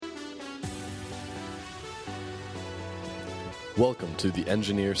Welcome to the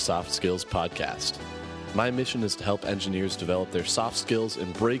Engineer Soft Skills Podcast. My mission is to help engineers develop their soft skills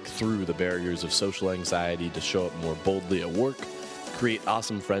and break through the barriers of social anxiety to show up more boldly at work, create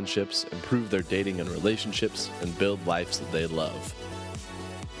awesome friendships, improve their dating and relationships, and build lives that they love.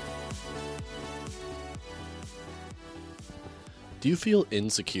 Do you feel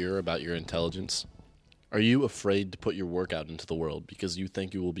insecure about your intelligence? Are you afraid to put your work out into the world because you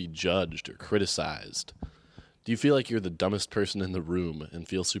think you will be judged or criticized? Do you feel like you're the dumbest person in the room and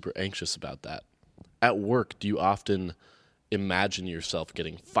feel super anxious about that? At work, do you often imagine yourself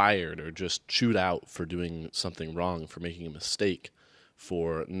getting fired or just chewed out for doing something wrong, for making a mistake,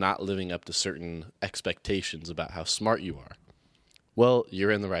 for not living up to certain expectations about how smart you are? Well, you're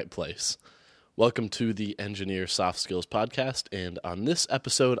in the right place. Welcome to the Engineer Soft Skills Podcast, and on this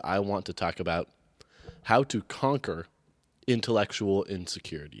episode, I want to talk about how to conquer intellectual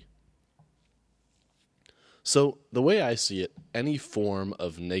insecurity. So, the way I see it, any form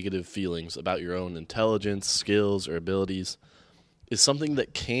of negative feelings about your own intelligence, skills, or abilities is something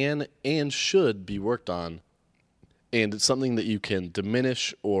that can and should be worked on, and it's something that you can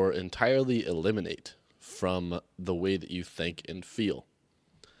diminish or entirely eliminate from the way that you think and feel.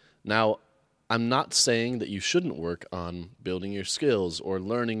 Now, I'm not saying that you shouldn't work on building your skills or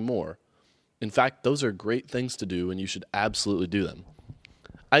learning more. In fact, those are great things to do, and you should absolutely do them.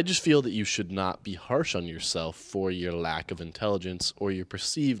 I just feel that you should not be harsh on yourself for your lack of intelligence or your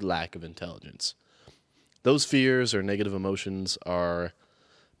perceived lack of intelligence. Those fears or negative emotions are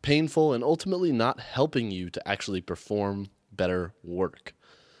painful and ultimately not helping you to actually perform better work.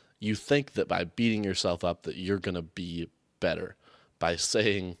 You think that by beating yourself up that you're going to be better. By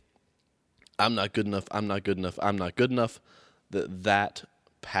saying, I'm not good enough, I'm not good enough, I'm not good enough, that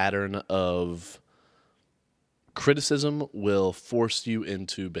pattern of criticism will force you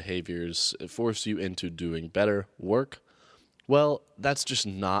into behaviors, force you into doing better work. Well, that's just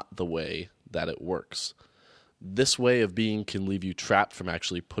not the way that it works. This way of being can leave you trapped from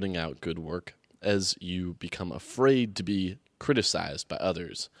actually putting out good work as you become afraid to be criticized by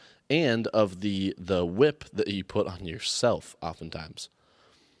others and of the whip that you put on yourself oftentimes.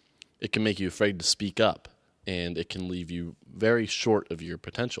 It can make you afraid to speak up, and it can leave you very short of your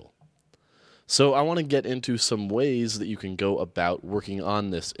potential. So I want to get into some ways that you can go about working on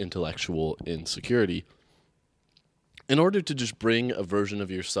this intellectual insecurity in order to just bring a version of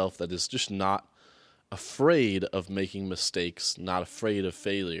yourself that is just not afraid of making mistakes, not afraid of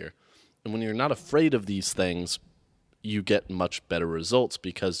failure. And when you're not afraid of these things, you get much better results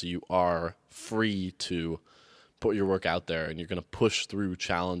because you are free to put your work out there and you're going to push through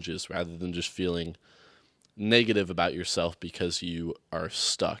challenges rather than just feeling negative about yourself because you are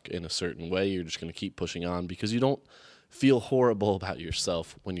stuck in a certain way. You're just going to keep pushing on because you don't feel horrible about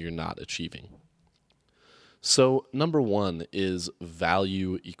yourself when you're not achieving. So, number one is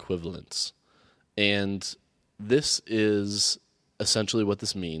value equivalence. And this is essentially what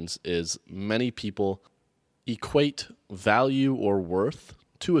this means is many people equate value or worth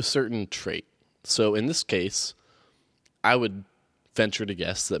to a certain trait. So in this case, I would venture to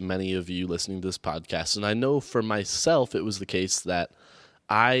guess that many of you listening to this podcast, and I know for myself it was the case that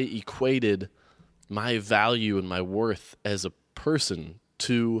I equated my value and my worth as a person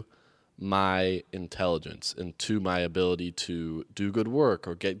to my intelligence and to my ability to do good work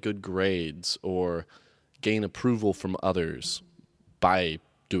or get good grades or gain approval from others by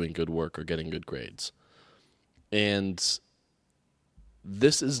doing good work or getting good grades. And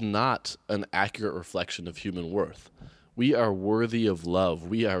this is not an accurate reflection of human worth. We are worthy of love.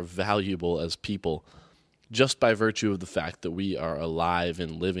 We are valuable as people just by virtue of the fact that we are alive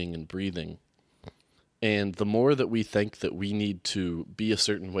and living and breathing. And the more that we think that we need to be a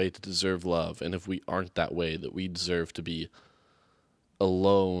certain way to deserve love, and if we aren't that way, that we deserve to be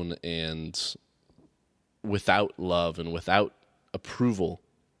alone and without love and without approval,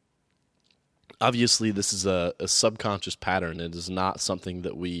 obviously this is a subconscious pattern. It is not something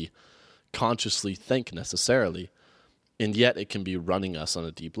that we consciously think necessarily. And yet it can be running us on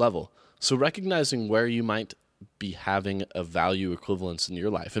a deep level. So recognizing where you might be having a value equivalence in your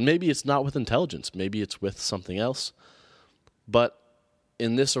life, and maybe it's not with intelligence, maybe it's with something else. But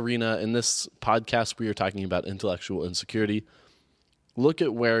in this arena, in this podcast, we are talking about intellectual insecurity. Look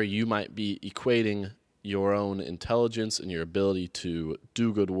at where you might be equating your own intelligence and your ability to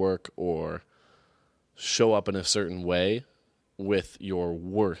do good work or show up in a certain way with your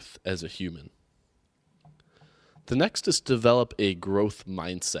worth as a human. The next is to develop a growth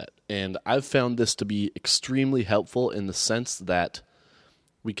mindset, and I've found this to be extremely helpful in the sense that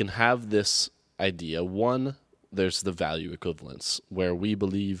we can have this idea. One, there's the value equivalence, where we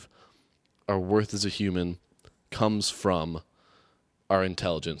believe our worth as a human comes from our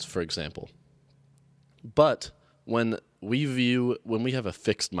intelligence, for example. But when we have a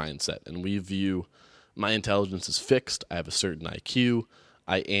fixed mindset and we view my intelligence is fixed, I have a certain IQ,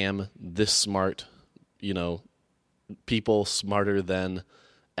 I am this smart, people smarter than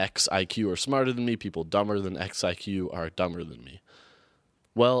X IQ are smarter than me, people dumber than X IQ are dumber than me.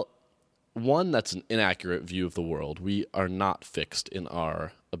 Well, one, that's an inaccurate view of the world. We are not fixed in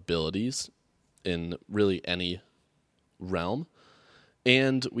our abilities in really any realm,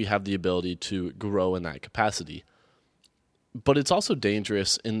 and we have the ability to grow in that capacity. But it's also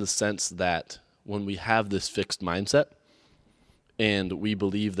dangerous in the sense that when we have this fixed mindset and we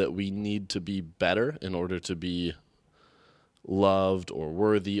believe that we need to be better in order to be loved or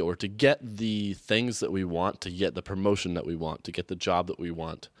worthy or to get the things that we want, to get the promotion that we want, to get the job that we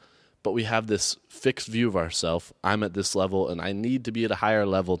want, but we have this fixed view of ourselves. I'm at this level and I need to be at a higher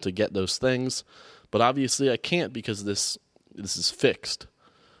level to get those things, but obviously I can't because this is fixed.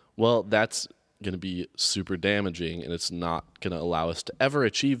 Well, that's going to be super damaging, and it's not going to allow us to ever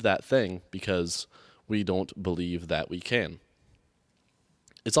achieve that thing because we don't believe that we can.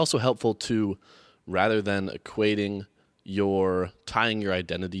 It's also helpful to, rather than tying your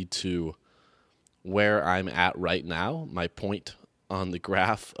identity to where I'm at right now, my point on the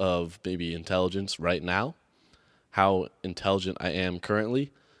graph of maybe intelligence right now, how intelligent I am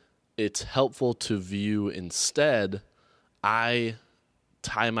currently, it's helpful to view instead, I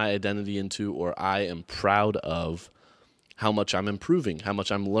tie my identity into, or I am proud of how much I'm improving, how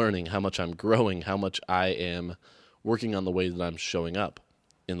much I'm learning, how much I'm growing, how much I am working on the way that I'm showing up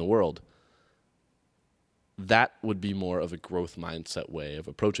in the world. That would be more of a growth mindset way of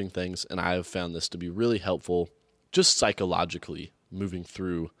approaching things, and I have found this to be really helpful just psychologically, moving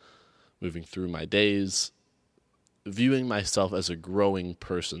through my days, viewing myself as a growing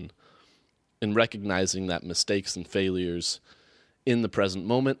person, and recognizing that mistakes and failures in the present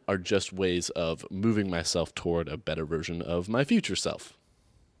moment are just ways of moving myself toward a better version of my future self.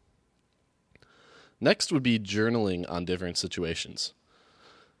 Next would be journaling on different situations.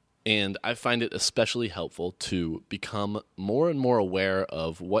 And I find it especially helpful to become more and more aware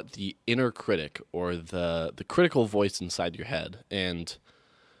of what the inner critic or the critical voice inside your head. And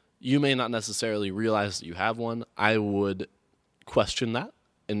you may not necessarily realize that you have one. I would question that.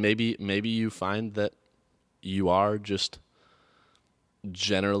 And maybe you find that you are just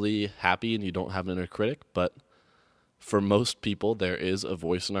generally happy and you don't have an inner critic, but for most people there is a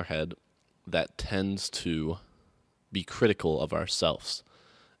voice in our head that tends to be critical of ourselves.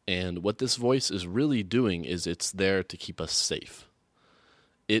 And what this voice is really doing is it's there to keep us safe.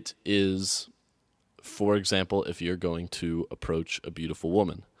 It is, for example, if you're going to approach a beautiful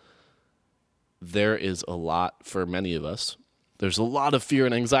woman, there is a lot, for many of us, there's a lot of fear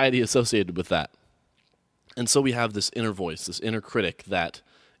and anxiety associated with that. And so we have this inner voice, this inner critic that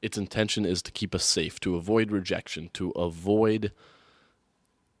its intention is to keep us safe, to avoid rejection, to avoid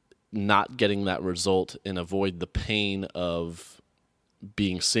not getting that result and avoid the pain of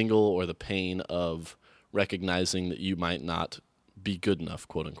being single or the pain of recognizing that you might not be good enough,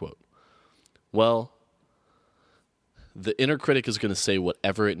 quote unquote. Well, the inner critic is going to say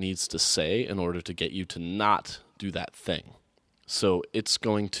whatever it needs to say in order to get you to not do that thing. So it's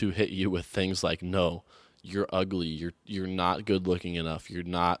going to hit you with things like, no, you're ugly, you're not good looking enough, you're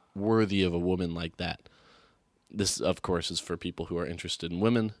not worthy of a woman like that. This, of course, is for people who are interested in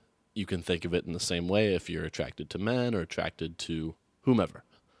women. You can think of it in the same way if you're attracted to men or attracted to whomever.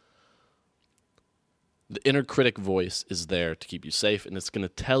 The inner critic voice is there to keep you safe, and it's going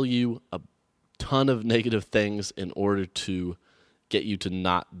to tell you a ton of negative things in order to get you to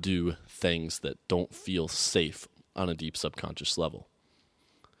not do things that don't feel safe on a deep subconscious level.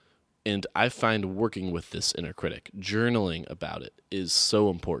 And I find working with this inner critic, journaling about it, is so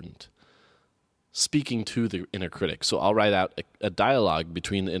important. Speaking to the inner critic. So I'll write out a dialogue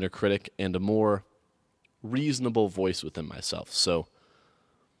between the inner critic and a more reasonable voice within myself. So,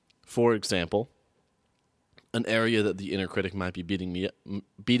 for example, an area that the inner critic might be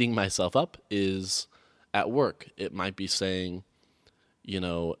beating myself up is at work. It might be saying,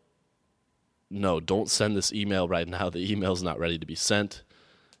 no, don't send this email right now. The email's not ready to be sent.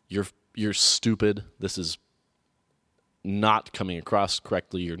 You're stupid. This is not coming across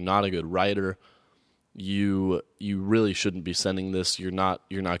correctly. You're not a good writer. You really shouldn't be sending this. You're not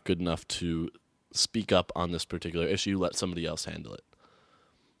good enough to speak up on this particular issue. Let somebody else handle it.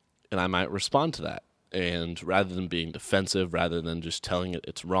 And I might respond to that. And rather than being defensive, rather than just telling it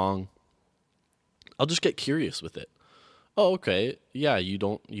it's wrong, I'll just get curious with it. Oh, okay. Yeah, you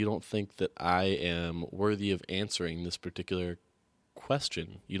don't think that I am worthy of answering this particular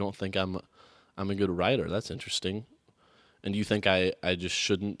question. You don't think I'm a good writer. That's interesting. And you think I just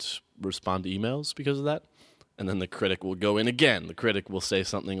shouldn't respond to emails because of that? And then the critic will go in again. The critic will say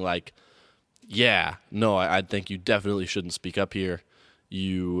something like, yeah, no, I think you definitely shouldn't speak up here.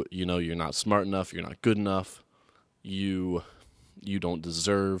 You're not smart enough. You're not good enough. You don't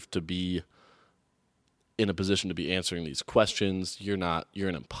deserve to be in a position to be answering these questions. You're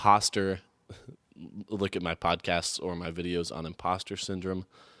an imposter. Look at my podcasts or my videos on imposter syndrome,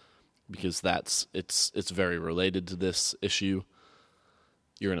 because it's very related to this issue.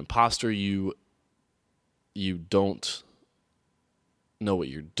 You're an imposter. You don't know what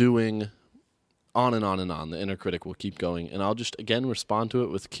you're doing. On and on and on. The inner critic will keep going, and I'll just again respond to it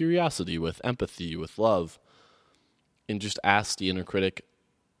with curiosity, with empathy, with love, and just ask the inner critic,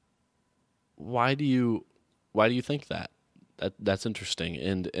 why do you think that? That's interesting.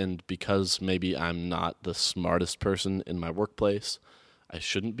 And because maybe I'm not the smartest person in my workplace, I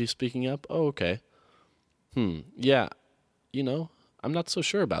shouldn't be speaking up. Oh, okay. Yeah. I'm not so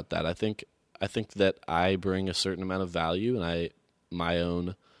sure about that. I think that I bring a certain amount of value, and my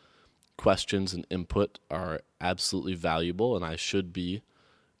own questions and input are absolutely valuable, and I should be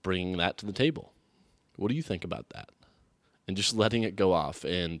bringing that to the table. What do you think about that? And just letting it go off.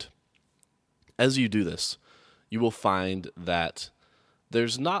 And as you do this, you will find that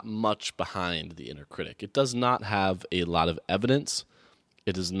there's not much behind the inner critic. It does not have a lot of evidence.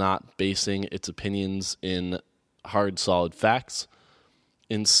 It is not basing its opinions in hard, solid facts.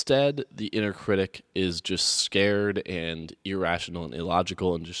 Instead, the inner critic is just scared and irrational and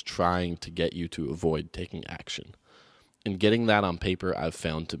illogical and just trying to get you to avoid taking action. And getting that on paper I've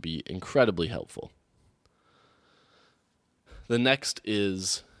found to be incredibly helpful. The next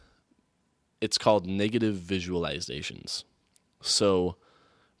is, it's called negative visualizations. So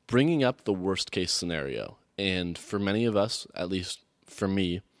bringing up the worst case scenario. And for many of us, at least for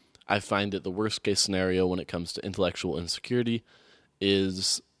me, I find that the worst case scenario when it comes to intellectual insecurity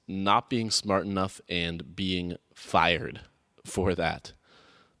is not being smart enough and being fired for that,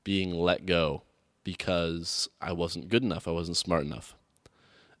 being let go because I wasn't good enough, I wasn't smart enough.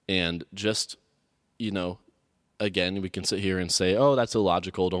 And just, again, we can sit here and say, oh, that's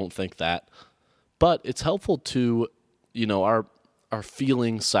illogical, don't think that. But it's helpful to, our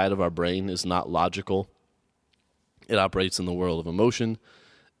feeling side of our brain is not logical. It operates in the world of emotion,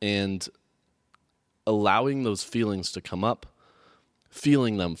 and allowing those feelings to come up,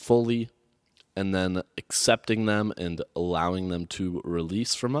 feeling them fully, and then accepting them and allowing them to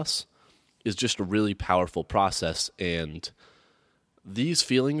release from us is just a really powerful process. And these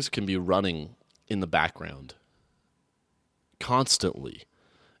feelings can be running in the background constantly,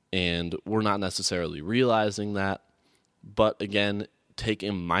 and we're not necessarily realizing that. But again, take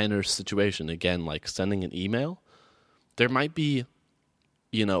a minor situation, again, like sending an email. There might be,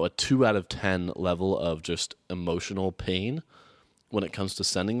 a 2 out of 10 level of just emotional pain when it comes to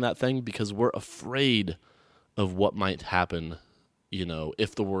sending that thing, because we're afraid of what might happen,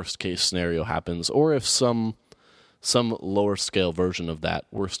 if the worst case scenario happens, or if some lower scale version of that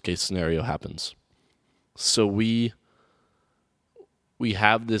worst case scenario happens. So we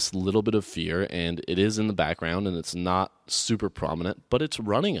have this little bit of fear, and it is in the background, and it's not super prominent, but it's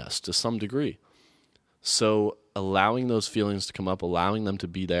running us to some degree. So allowing those feelings to come up, allowing them to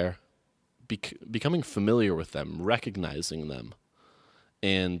be there, becoming familiar with them, recognizing them,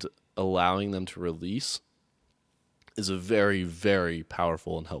 and allowing them to release is a very, very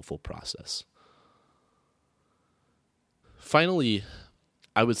powerful and helpful process. Finally,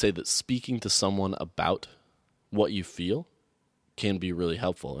 I would say that speaking to someone about what you feel can be really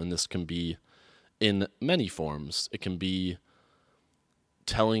helpful, and this can be in many forms. It can be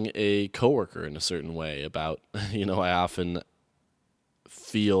telling a coworker in a certain way about, I often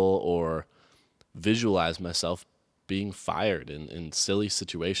feel or visualize myself being fired in silly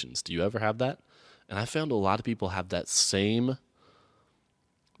situations. Do you ever have that? And I found a lot of people have that same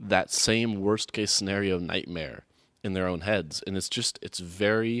worst case scenario nightmare in their own heads. And it's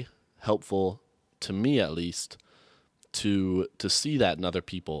very helpful, to me at least, to see that in other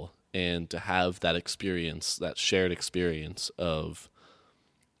people and to have that experience, that shared experience of,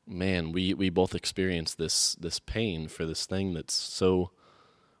 man, we both experience this pain for this thing that's so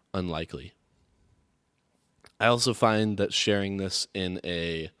unlikely. I also find that sharing this in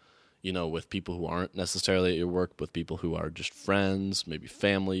with people who aren't necessarily at your work, with people who are just friends, maybe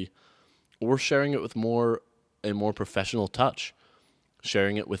family, or sharing it with a more professional touch,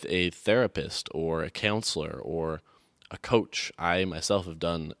 sharing it with a therapist or a counselor or a coach. I myself have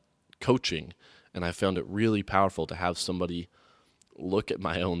done coaching, and I found it really powerful to have somebody look at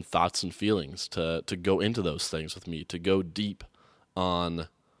my own thoughts and feelings, to go into those things with me, to go deep on,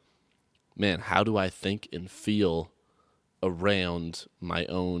 man, how do I think and feel around my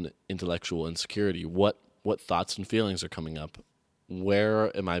own intellectual insecurity. What thoughts and feelings are coming up?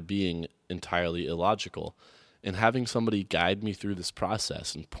 Where am I being entirely illogical? And having somebody guide me through this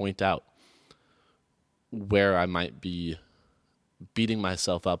process and point out where I might be beating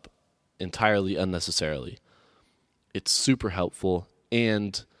myself up entirely unnecessarily. It's super helpful,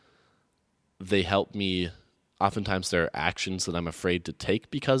 and they help me. Oftentimes there are actions that I'm afraid to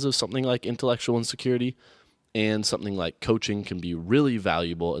take because of something like intellectual insecurity, and something like coaching can be really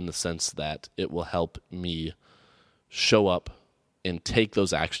valuable in the sense that it will help me show up and take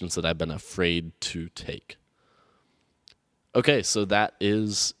those actions that I've been afraid to take. Okay, so that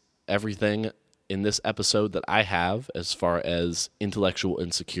is everything in this episode that I have as far as intellectual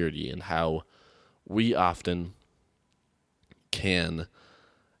insecurity and how we often can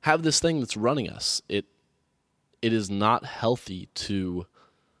have this thing that's running us. It is not healthy to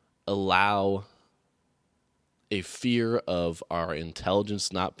allow a fear of our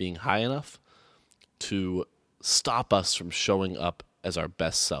intelligence not being high enough to stop us from showing up as our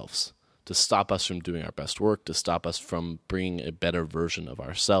best selves, to stop us from doing our best work, to stop us from bringing a better version of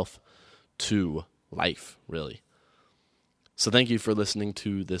ourselves to life, really. So thank you for listening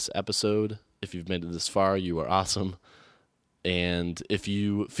to this episode. If you've made it this far, you are awesome. And if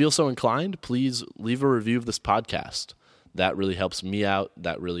you feel so inclined, please leave a review of this podcast. That really helps me out.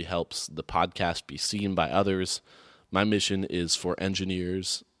 That really helps the podcast be seen by others. My mission is for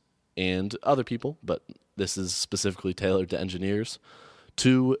engineers and other people, but this is specifically tailored to engineers,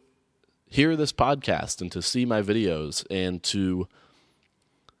 to hear this podcast and to see my videos and to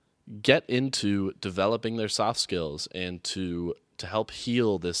get into developing their soft skills and to help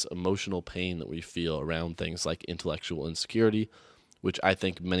heal this emotional pain that we feel around things like intellectual insecurity, which I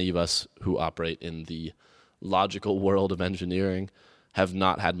think many of us who operate in the logical world of engineering have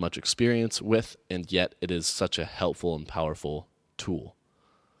not had much experience with, and yet it is such a helpful and powerful tool.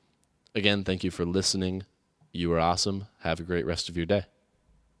 Again, thank you for listening. You are awesome. Have a great rest of your day.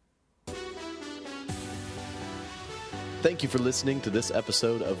 Thank you for listening to this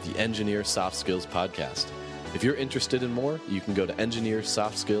episode of the Engineer Soft Skills Podcast. If you're interested in more, you can go to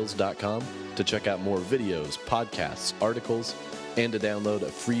engineersoftskills.com to check out more videos, podcasts, articles, and to download a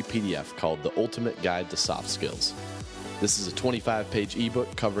free PDF called The Ultimate Guide to Soft Skills. This is a 25-page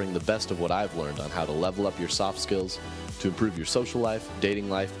ebook covering the best of what I've learned on how to level up your soft skills to improve your social life, dating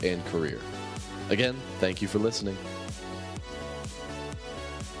life, and career. Again, thank you for listening.